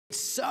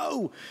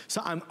So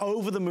I'm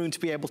over the moon to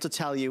be able to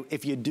tell you,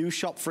 if you do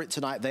shop for it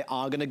tonight, they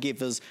are gonna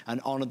give us an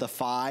Honor the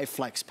 5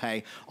 flex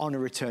pay on a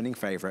returning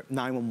favorite,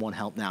 911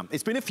 Help Now.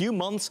 It's been a few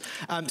months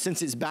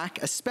since it's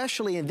back,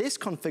 especially in this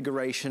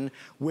configuration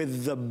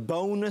with the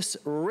bonus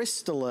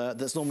wrist alert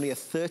that's normally a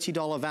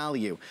 $30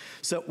 value.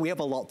 So we have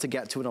a lot to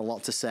get to and a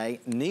lot to say.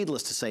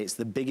 Needless to say, it's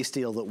the biggest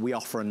deal that we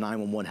offer on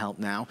 911 Help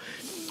Now.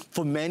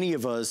 For many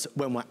of us,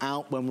 when we're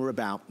out, when we're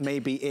about,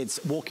 maybe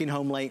it's walking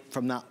home late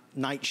from that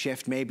night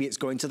shift, maybe it's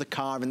going to the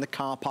car in the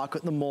car park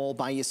at the mall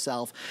by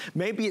yourself,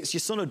 maybe it's your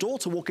son or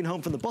daughter walking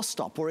home from the bus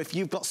stop, or if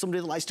you've got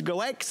somebody that likes to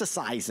go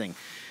exercising.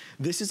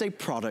 This is a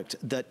product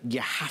that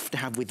you have to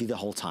have with you the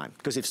whole time.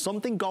 Because if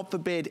something, God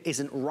forbid,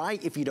 isn't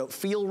right, if you don't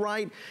feel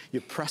right, you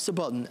press a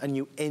button and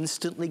you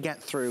instantly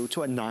get through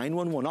to a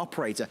 911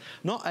 operator.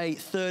 Not a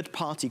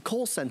third-party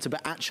call center,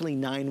 but actually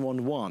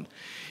 911.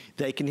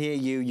 They can hear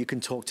you, you can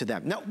talk to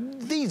them. Now,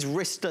 these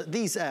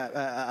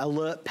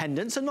alert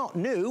pendants are not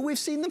new. We've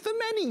seen them for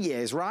many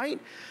years, right?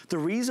 The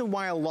reason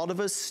why a lot of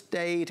us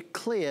stayed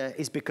clear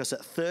is because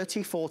at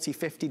 $30, $40,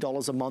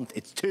 $50 a month,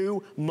 it's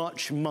too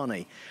much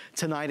money.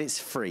 Tonight it's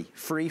free,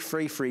 free,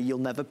 free, free. You'll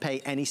never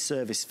pay any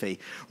service fee.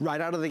 Right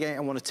out of the gate,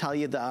 I want to tell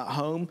you that at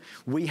home,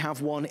 we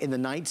have one in the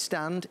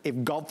nightstand.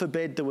 If God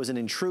forbid there was an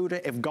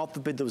intruder, if God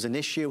forbid there was an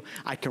issue,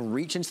 I can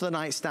reach into the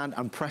nightstand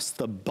and press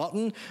the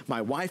button.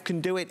 My wife can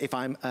do it if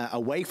I'm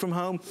away from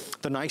home.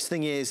 The nice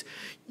thing is,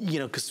 you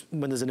know, because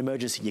when there's an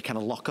emergency, you kind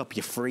of lock up,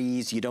 you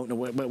freeze, you don't know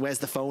where's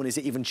the phone, is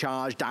it even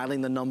charged,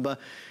 dialing the number.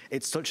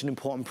 It's such an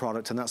important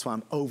product, and that's why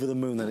I'm over the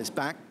moon that it's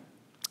back.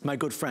 My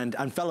good friend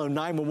and fellow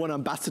 911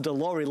 ambassador,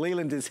 Lori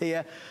Leland, is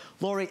here.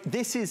 Lori,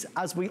 this is,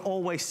 as we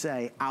always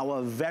say,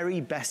 our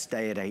very best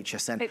day at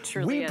HSN. It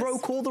truly is. We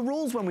broke all the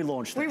rules when we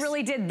launched this. We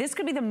really did. This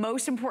could be the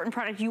most important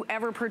product you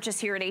ever purchase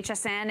here at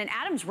HSN. And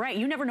Adam's right.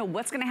 You never know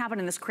what's going to happen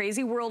in this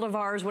crazy world of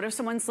ours. What if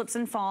someone slips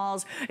and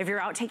falls? If you're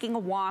out taking a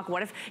walk?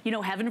 What if, you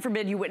know, heaven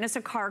forbid, you witness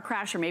a car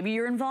crash or maybe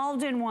you're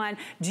involved in one?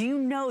 Do you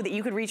know that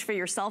you could reach for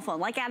your cell phone?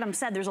 Like Adam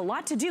said, there's a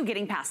lot to do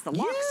getting past the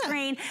lock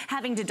screen,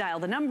 having to dial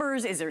the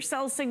numbers. Is there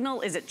cell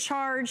signal? Is it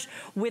charged?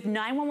 With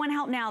 911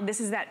 Help Now, this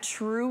is that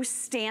true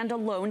standalone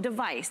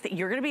device that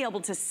you're gonna be able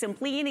to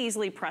simply and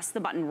easily press the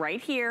button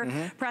right here,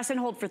 press and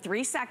hold for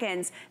 3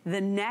 seconds. The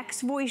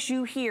next voice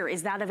you hear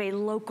is that of a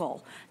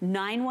local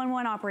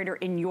 911 operator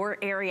in your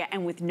area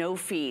and with no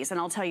fees. And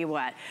I'll tell you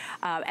what,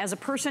 as a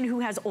person who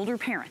has older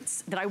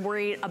parents that I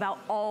worry about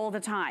all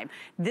the time,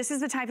 this is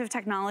the type of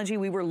technology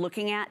we were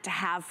looking at to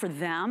have for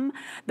them.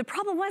 The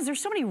problem was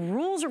there's so many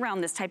rules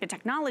around this type of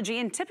technology,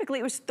 and typically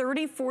it was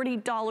 $30,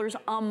 $40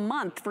 a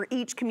month for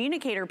each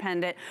communicator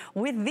pendant.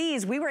 With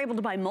these, we were able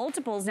to buy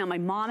multiples. Now my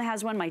mom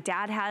has one, my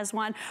dad has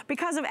one.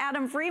 Because of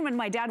Adam Freeman,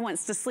 my dad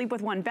wants to sleep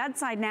with one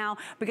bedside now,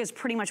 because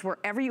pretty much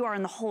wherever you are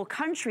in the whole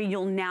country,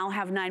 you'll now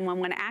have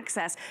 911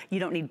 access. You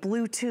don't need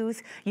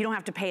Bluetooth. You don't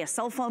have to pay a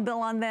cell phone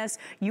bill on this.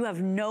 You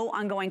have no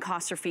ongoing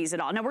costs or fees at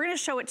all. Now we're gonna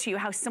show it to you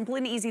how simple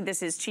and easy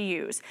this is to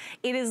use.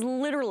 It is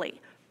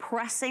literally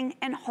pressing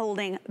and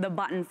holding the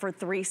button for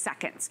 3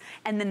 seconds.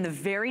 And then the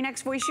very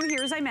next voice you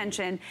hear, as I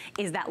mentioned,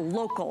 is that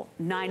local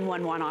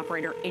 911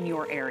 operator in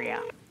your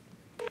area.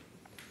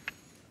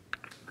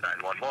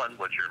 911,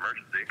 what's your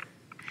emergency?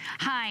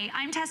 Hi,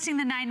 I'm testing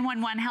the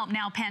 911 Help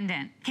Now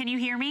pendant. Can you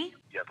hear me?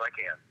 Yes, I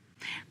can.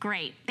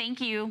 Great, thank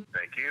you.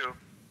 Thank you.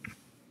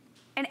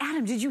 And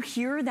Adam, did you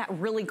hear that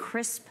really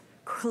crisp,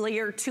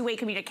 clear two-way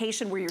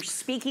communication where you're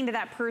speaking to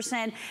that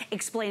person,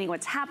 explaining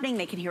what's happening?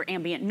 They can hear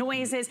ambient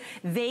noises.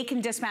 They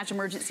can dispatch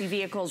emergency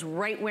vehicles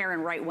right where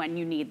and right when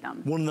you need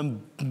them. One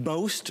of the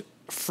most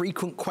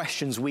frequent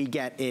questions we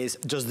get is,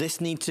 does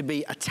this need to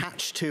be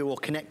attached to or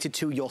connected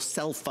to your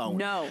cell phone?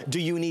 No.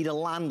 Do you need a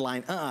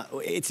landline?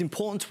 It's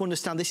important to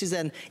understand this is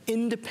an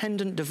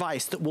independent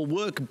device that will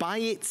work by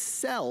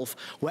itself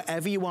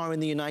wherever you are in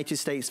the United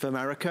States of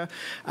America.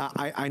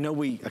 I know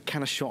we are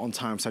kind of short on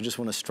time, so I just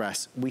want to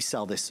stress, we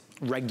sell this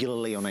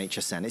regularly on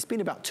HSN. It's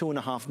been about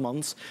 2.5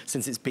 months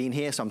since it's been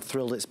here, so I'm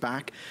thrilled it's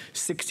back.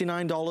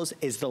 $69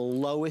 is the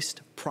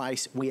lowest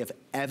price we have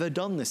ever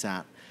done this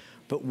at.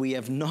 But we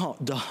have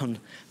not done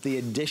the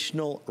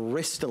additional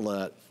wrist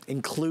alert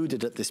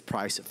included at this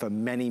price for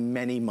many,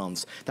 many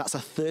months. That's a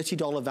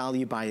 $30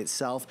 value by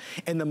itself.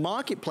 In the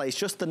marketplace,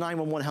 just the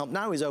 911 Help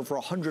Now is over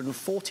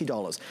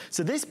 $140.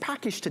 So this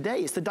package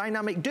today is the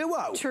dynamic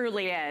duo.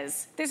 Truly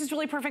is. This is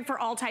really perfect for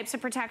all types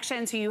of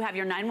protection. So you have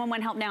your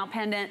 911 Help Now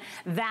pendant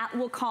that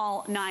will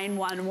call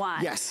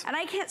 911. Yes. And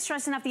I can't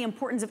stress enough the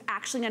importance of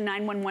actually a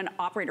 911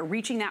 operator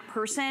reaching that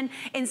person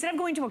instead of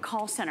going to a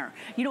call center.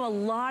 You know, a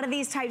lot of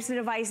these types of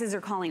devices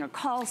are calling a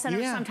call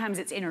center. Sometimes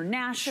it's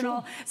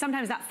international.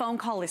 Sometimes that phone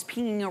call is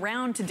pinging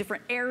around to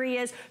different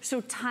areas,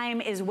 so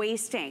time is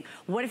wasting.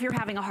 What if you're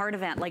having a heart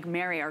event like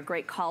Mary, our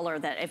great caller,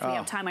 that if we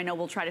have time, I know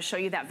we'll try to show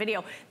you that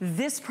video.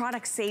 This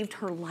product saved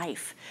her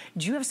life.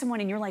 Do you have someone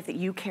in your life that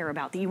you care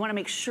about, that you wanna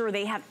make sure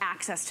they have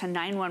access to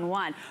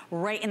 911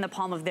 right in the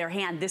palm of their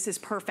hand? This is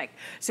perfect.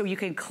 So you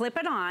can clip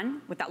it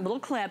on with that little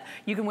clip.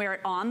 You can wear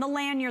it on the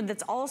lanyard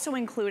that's also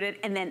included,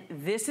 and then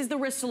this is the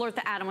wrist alert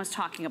that Adam was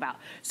talking about.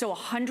 So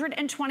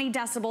 $120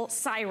 decibel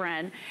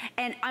siren.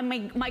 And I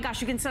mean, my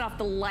gosh, you can set off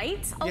the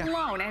lights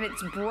alone, and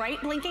it's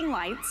bright blinking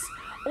lights.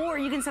 Or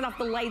you can set off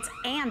the lights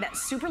and that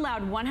super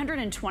loud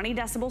 120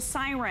 decibel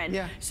siren.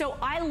 Yeah. So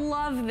I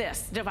love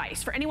this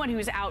device for anyone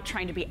who's out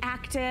trying to be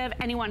active,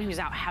 anyone who's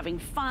out having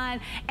fun,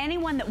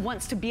 anyone that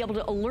wants to be able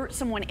to alert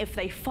someone if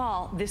they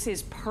fall. This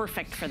is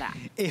perfect for that.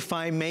 If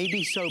I may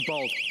be so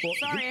bold. Well,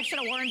 sorry, I should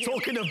have warned you.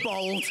 Talking of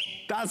bold,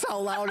 that's how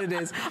loud it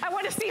is. I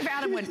want to see if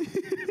Adam would.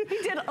 He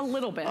did a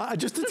little bit.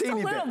 Just a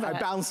teeny bit. I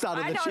bounced out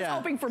of the chair. I was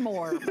hoping for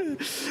more.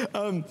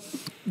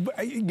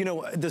 But, you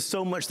know, there's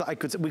so much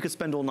that we could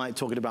spend all night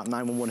talking about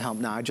 911 help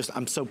now.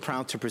 I'm so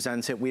proud to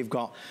present it. We've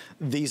got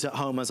these at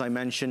home, as I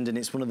mentioned, and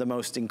it's one of the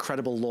most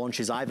incredible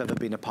launches I've ever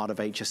been a part of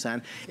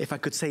HSN. If I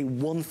could say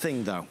one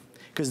thing though,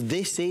 because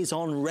this is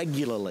on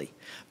regularly,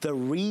 the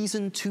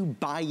reason to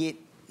buy it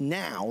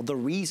now, the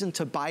reason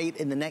to buy it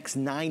in the next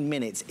 9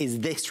 minutes is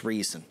this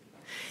reason.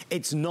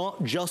 It's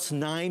not just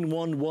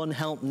 911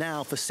 help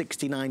now for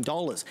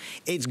 $69.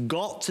 It's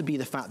got to be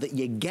the fact that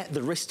you get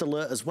the wrist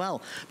alert as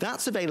well.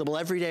 That's available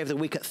every day of the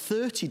week at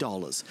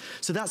 $30.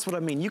 So that's what I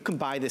mean. You can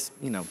buy this,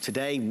 you know,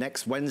 today,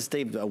 next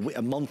Wednesday,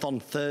 a month on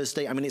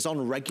Thursday. I mean, it's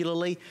on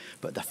regularly,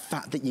 but the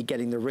fact that you're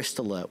getting the wrist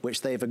alert,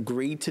 which they've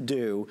agreed to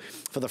do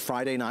for the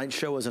Friday night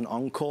show as an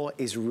encore,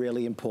 is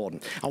really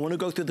important. I want to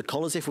go through the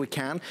colors if we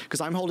can, because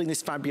I'm holding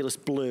this fabulous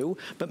blue,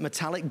 but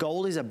metallic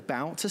gold is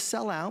about to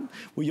sell out.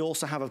 We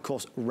also have, of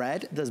course,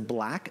 red, there's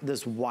black,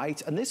 there's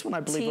white, and this one I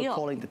believe we're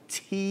calling the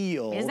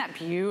teal. Isn't that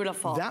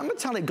beautiful? That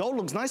metallic gold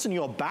looks nice in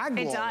your bag,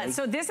 Lori. It does.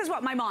 So this is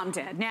what my mom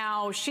did.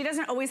 Now, she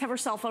doesn't always have her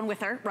cell phone with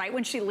her, right?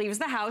 When she leaves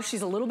the house,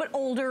 she's a little bit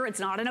older. It's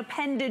not an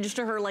appendage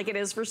to her like it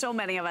is for so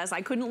many of us.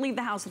 I couldn't leave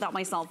the house without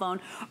my cell phone,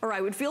 or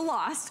I would feel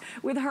lost.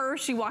 With her,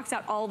 she walks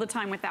out all the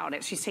time without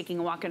it. She's taking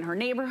a walk in her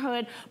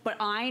neighborhood, but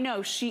I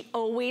know she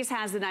always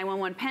has the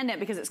 911 pendant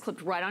because it's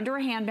clipped right onto her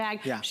handbag.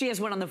 Yeah. She has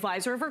one on the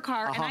visor of her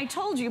car, and I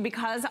told you,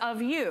 because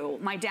of you,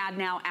 my dad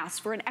now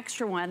asked for an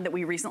extra one that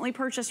we recently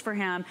purchased for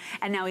him,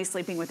 and now he's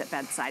sleeping with it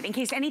bedside. In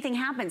case anything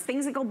happens,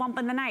 things that go bump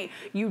in the night,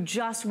 you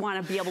just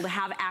want to be able to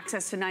have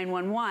access to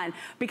 911,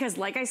 because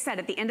like I said,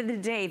 at the end of the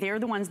day, they're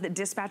the ones that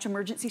dispatch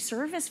emergency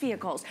service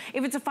vehicles.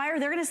 If it's a fire,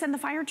 they're going to send the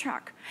fire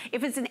truck.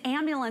 If it's an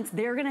ambulance,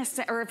 they're going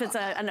to, or if it's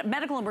a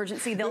medical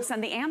emergency, they'll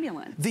send the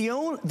ambulance.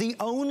 The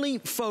only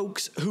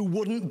folks who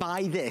wouldn't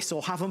buy this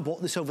or haven't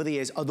bought this over the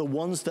years are the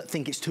ones that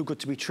think it's too good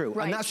to be true.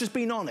 Right. And that's just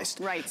being honest.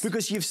 Right.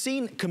 Because you've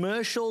seen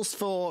commercials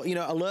for, you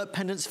know, alert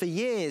pendants for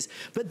years,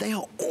 but they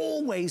are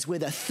always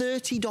with a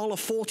 $30,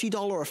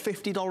 $40, or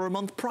 $50 a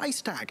month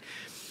price tag.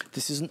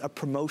 This isn't a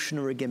promotion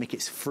or a gimmick,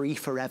 it's free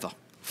forever.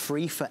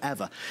 Free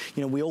forever.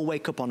 You know, we all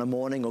wake up on a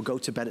morning or go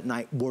to bed at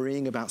night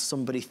worrying about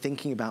somebody,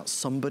 thinking about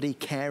somebody,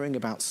 caring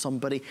about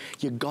somebody.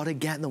 You gotta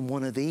get them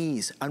one of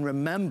these. And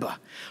remember,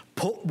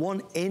 put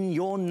one in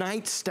your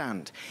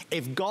nightstand.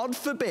 If God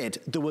forbid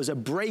there was a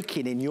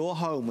break-in in your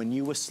home when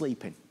you were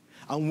sleeping,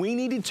 and we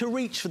needed to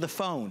reach for the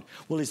phone.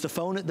 Well, is the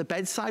phone at the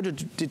bedside, or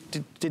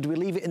did we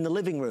leave it in the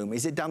living room?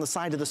 Is it down the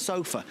side of the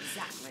sofa?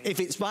 Exactly. If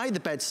it's by the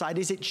bedside,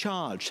 is it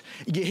charged?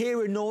 You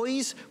hear a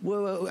noise?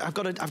 Well, I've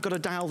got to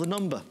dial the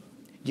number.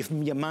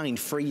 Your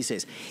mind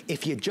freezes.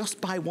 If you just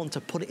buy one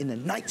to put it in the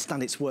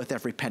nightstand, it's worth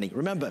every penny.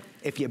 Remember,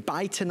 if you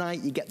buy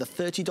tonight, you get the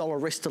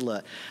 $30 wrist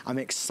alert. I'm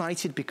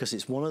excited because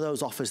it's one of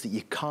those offers that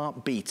you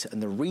can't beat,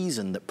 and the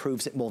reason that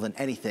proves it more than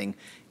anything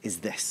is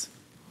this.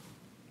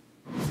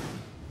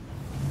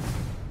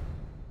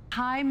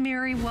 Hi,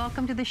 Mary.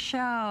 Welcome to the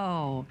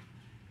show.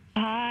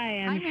 Hi,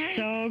 I'm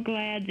so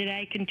glad that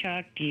I can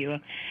talk to you.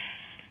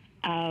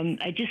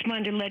 I just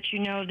wanted to let you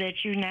know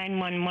that your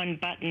 911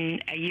 button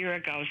a year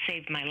ago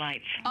saved my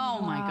life.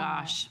 Oh, my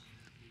gosh.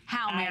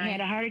 How, Mary? I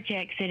had a heart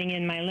attack sitting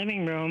in my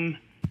living room,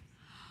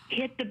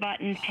 hit the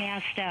button,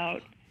 passed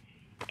out,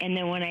 and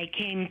then when I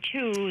came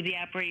to, the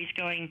operator's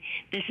going,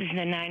 "This is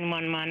the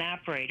 911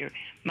 operator."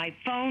 My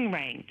phone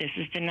rang. "This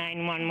is the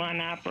 911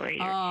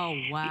 operator." Oh,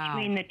 wow.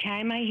 Between the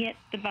time I hit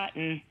the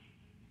button,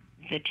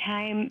 the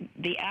time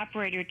the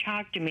operator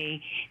talked to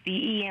me, the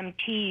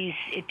EMTs,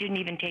 it didn't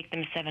even take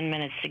them 7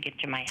 minutes to get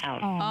to my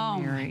house.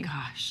 Oh my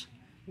gosh.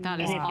 That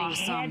is awesome. If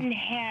they hadn't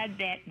had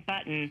that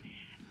button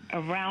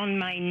around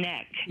my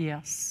neck,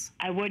 yes,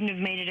 I wouldn't have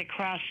made it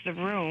across the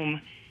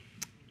room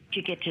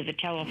to get to the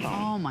telephone.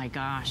 Oh my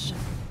gosh.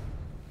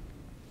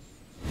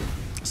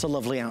 It's a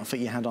lovely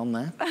outfit you had on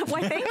there.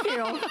 Why, thank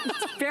you.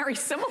 It's very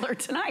similar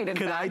tonight, in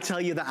fact. I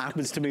tell you, that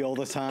happens to me all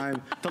the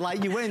time. They're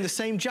like, you're wearing the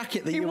same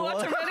jacket that you wore. You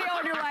watch a video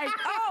and you're like,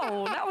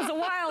 oh, that was a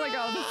while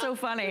ago. That's so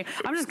funny.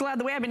 I'm just glad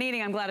the way I've been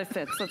eating, I'm glad it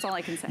fits. That's all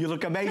I can say. You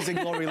look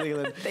amazing, Lori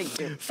Leland. Thank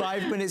you.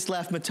 5 minutes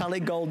left.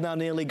 Metallic gold now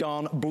nearly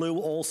gone. Blue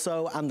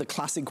also, and the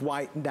classic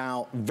white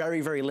now very,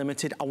 very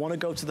limited. I want to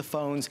go to the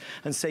phones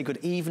and say good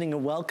evening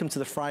and welcome to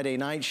the Friday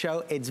night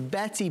show. It's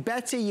Betty.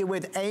 Betty, you're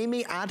with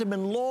Amy, Adam,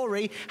 and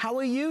Lori. How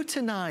are you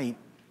tonight?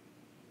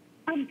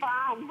 I'm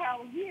fine.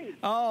 How are you?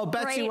 Oh,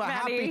 Betty, Great, we're Betty.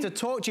 happy to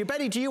talk to you.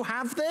 Betty, do you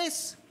have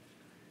this?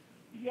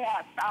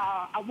 Yes.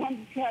 I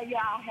wanted to tell you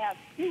I have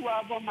two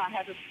of them. I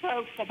had a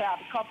stroke about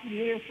a couple of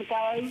years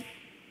ago,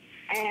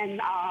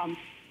 and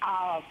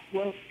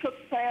took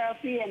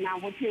therapy, and I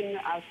was in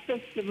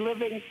assisted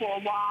living for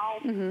a while.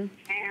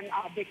 And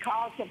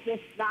because of this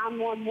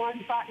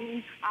 911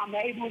 button, I'm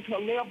able to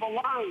live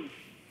alone.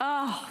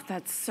 Oh,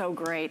 that's so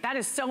great. That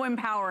is so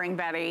empowering,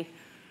 Betty.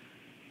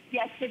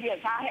 Yes, it is.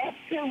 I have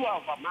two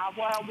of them. I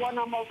wear one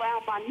of them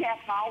around my neck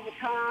all the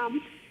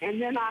time,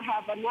 and then I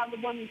have another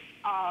one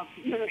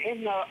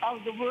in the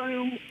other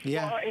room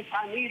or if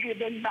I need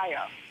it in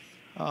there.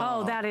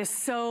 Oh, that is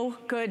so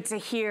good to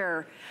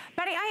hear.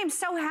 Betty, I am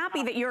so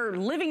happy that you're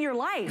living your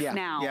life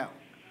now. Yeah.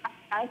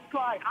 That's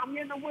right. I'm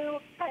in a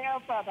wheelchair,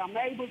 but I'm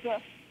able to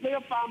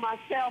live by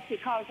myself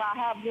because I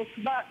have this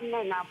button,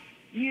 and I've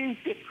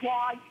used it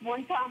twice.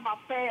 One time I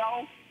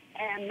fell,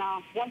 and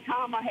one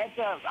time I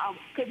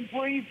couldn't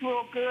breathe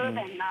real good,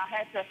 and I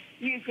had to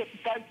use it to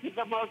go to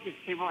the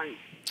emergency room.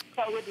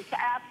 So it is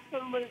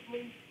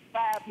absolutely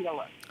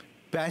fabulous.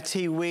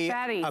 Betty, we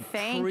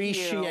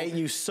appreciate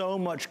you so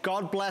much.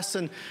 God bless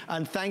and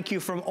thank you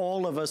from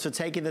all of us for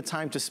taking the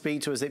time to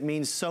speak to us. It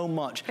means so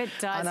much. It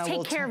does.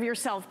 Take care of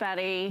yourself,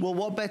 Betty. Well,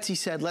 what Betty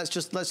said,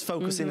 let's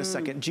focus in a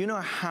second. Do you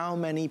know how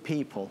many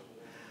people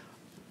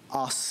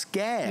are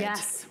scared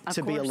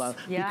to be alone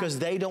because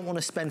they don't want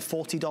to spend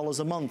 $40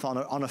 a month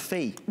on a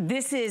fee?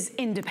 This is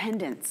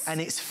independence.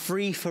 And it's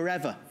free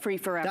forever. Free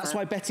forever. That's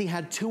why Betty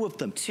had two of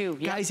them.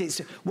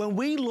 Guys, when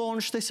we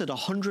launched this at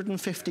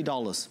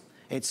 $150,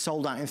 it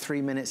sold out in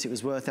 3 minutes. It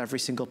was worth every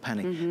single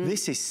penny.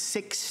 This is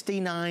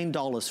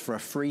 $69 for a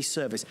free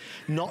service.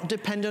 Not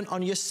dependent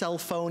on your cell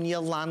phone,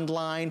 your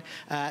landline.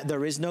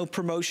 There is no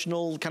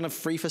promotional kind of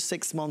free for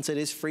 6 months. It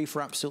is free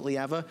for absolutely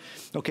ever.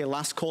 Okay,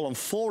 last call on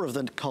 4 of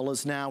the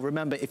colors now.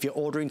 Remember, if you're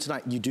ordering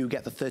tonight, you do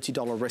get the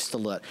 $30 wrist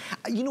alert.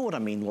 You know what I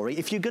mean, Lori?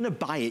 If you're gonna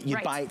buy it, you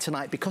buy it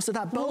tonight because of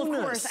that bonus. Well,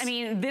 of course. I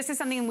mean, this is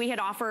something we had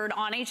offered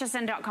on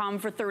hsn.com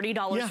for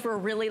 $30 for a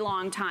really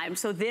long time.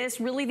 So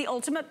this, really the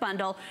ultimate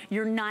bundle,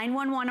 your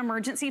 911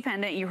 emergency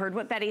pendant. You heard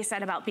what Betty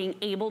said about being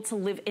able to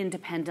live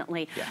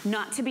independently,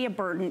 not to be a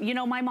burden. You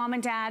know, my mom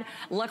and dad,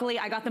 luckily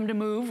I got them to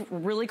move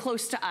really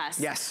close to us.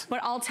 Yes.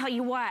 But I'll tell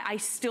you what, I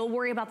still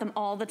worry about them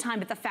all the time.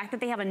 But the fact that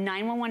they have a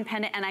 911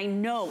 pendant, and I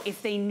know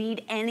if they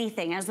need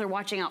anything as they're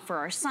watching out for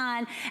our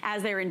son,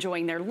 as they're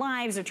enjoying their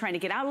lives, they're trying to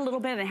get out a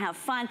little bit and have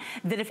fun,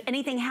 that if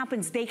anything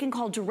happens, they can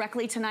call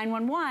directly to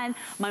 911.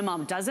 My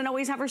mom doesn't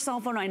always have her cell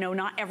phone. I know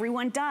not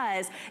everyone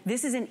does.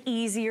 This is an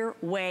easier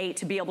way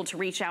to be able to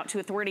reach out to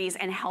authorities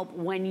and help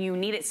when you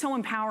need it. So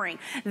empowering.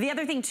 The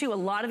other thing too, a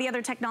lot of the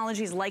other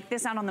technologies like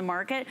this out on the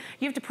market,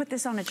 you have to put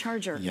this on a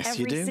charger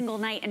every single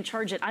night and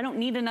charge it. I don't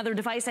need another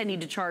device I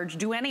need to charge.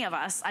 Do any of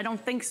us? I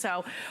don't think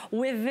so.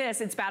 With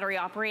this, it's battery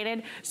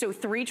operated. So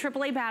 3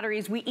 AAA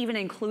batteries. We even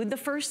include the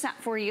first set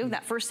for you.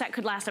 That first set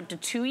could last up to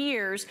 2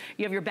 years.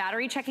 You have your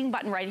battery checking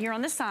button right here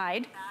on the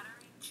side.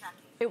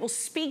 It will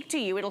speak to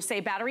you. It'll say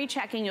battery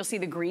checking. You'll see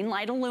the green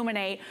light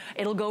illuminate.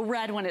 It'll go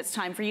red when it's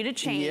time for you to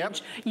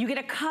change. You get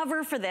a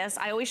cover for this.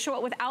 I always show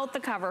it without the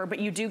cover, but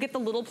you do get the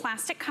little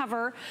plastic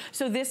cover.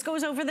 So this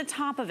goes over the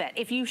top of it.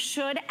 If you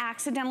should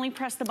accidentally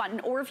press the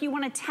button, or if you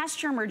want to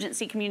test your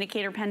emergency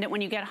communicator pendant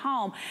when you get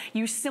home,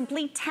 you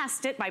simply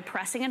test it by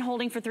pressing and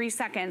holding for 3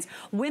 seconds.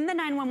 When the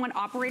 911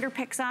 operator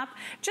picks up,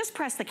 just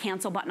press the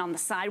cancel button on the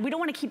side. We don't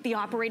want to keep the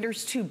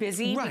operators too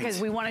busy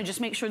because we want to just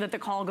make sure that the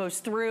call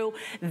goes through.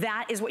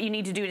 That is what you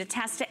need to do to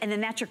test it, and then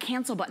that's your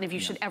cancel button if you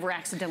should ever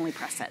accidentally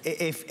press it.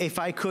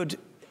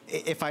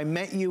 If I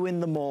met you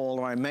in the mall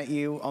or I met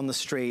you on the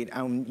street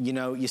and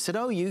you said,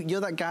 oh,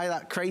 you're that guy,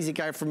 that crazy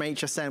guy from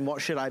HSN, what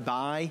should I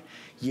buy?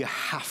 You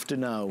have to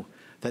know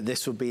that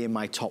this would be in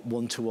my top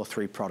 1, 2, or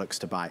 3 products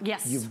to buy.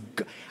 Yes.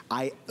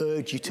 I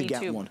urge you to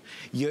get one.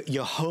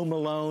 You're home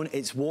alone,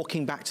 it's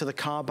walking back to the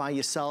car by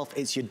yourself,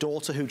 it's your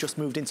daughter who just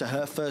moved into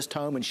her first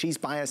home and she's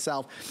by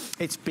herself,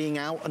 it's being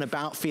out and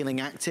about feeling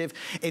active,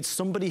 it's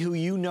somebody who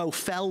you know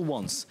fell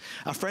once.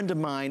 A friend of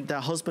mine, their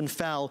husband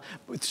fell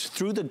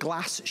through the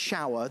glass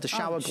shower, the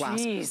shower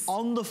glass,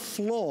 on the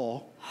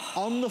floor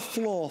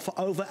for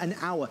over an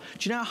hour.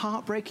 Do you know how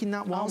heartbreaking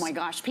that was? Oh my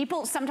gosh.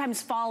 People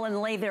sometimes fall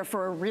and lay there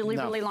for a really,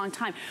 really long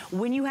time.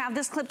 When you have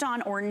this clipped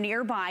on or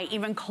nearby,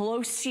 even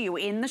close to you,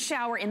 in the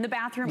shower, in the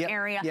bathroom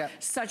area,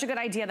 such a good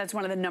idea. That's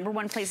one of the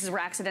 #1 places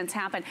where accidents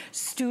happen.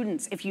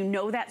 Students, if you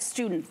know that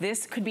student,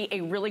 this could be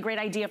a really great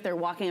idea if they're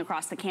walking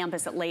across the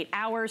campus at late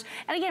hours.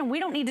 And again, we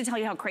don't need to tell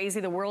you how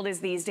crazy the world is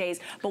these days,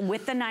 but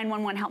with the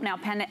 911 Help Now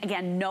pendant,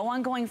 again, no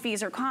ongoing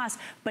fees or costs,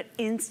 but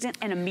instant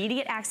and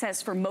immediate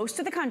access for most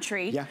of the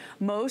country.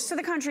 Most of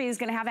the country is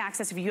going to have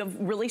access. If you have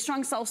really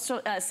strong cell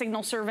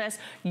signal service,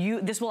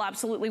 this will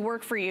absolutely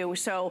work for you.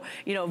 So,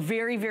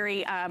 very,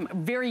 very,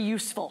 very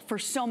useful for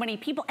so many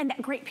people, and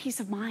that great peace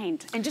of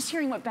mind. And just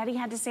hearing what Betty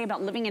had to say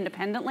about living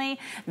independently,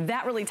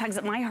 that really tugs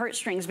at my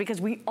heartstrings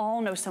because we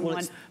all know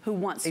someone who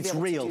wants to be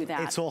able to do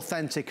that. It's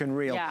authentic and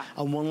real.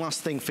 And one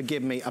last thing,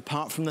 forgive me,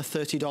 apart from the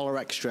 $30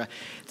 extra,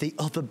 the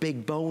other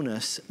big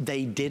bonus,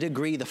 they did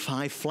agree the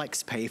 5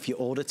 flex pay if you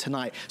order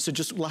tonight. So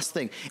just last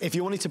thing, if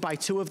you wanted to buy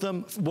 2 of them,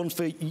 one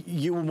for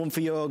you and one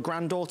for your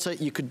granddaughter.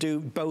 You could do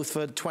both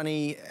for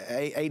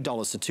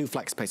 $28, so 2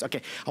 flex pays.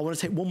 Okay, I want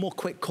to take one more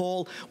quick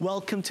call.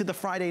 Welcome to the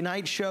Friday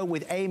Night Show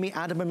with Amy,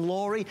 Adam, and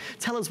Laurie.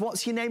 Tell us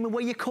what's your name and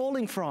where you're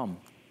calling from.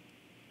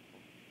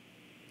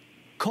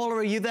 Caller,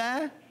 are you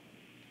there?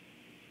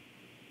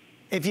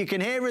 If you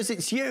can hear us,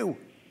 it's you.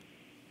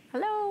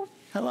 Hello.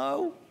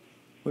 Hello?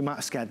 We might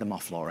have scared them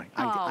off, Laurie.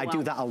 I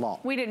do that a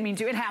lot. We didn't mean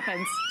to. It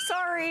happens.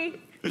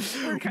 Sorry.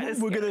 We're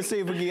going to see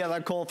if we can get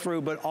that call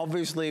through, but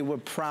obviously we're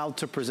proud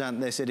to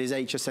present this. It is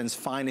HSN's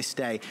finest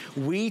day.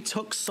 We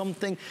took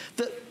something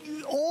that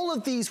all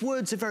of these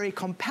words are very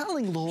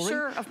compelling, Laurie.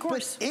 Sure, of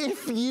course. But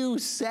if you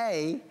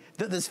say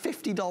that there's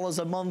 $50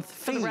 a month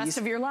fees for the rest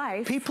of your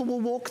life, people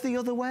will walk the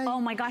other way.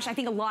 Oh my gosh, I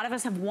think a lot of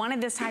us have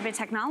wanted this type of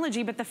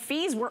technology, but the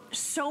fees were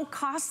so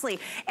costly.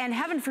 And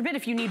heaven forbid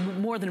if you need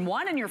more than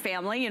one in your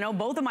family, you know,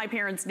 both of my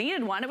parents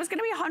needed one, it was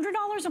gonna be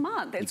 $100 a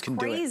month. It's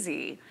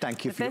crazy.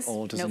 Thank you for your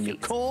orders and your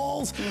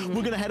calls.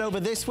 We're gonna head over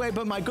this way,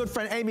 but my good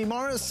friend Amy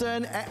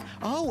Morrison,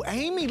 oh,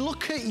 Amy,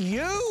 look at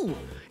you.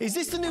 Is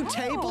this the new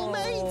table,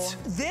 mate?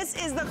 This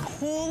is the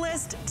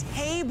coolest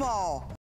table.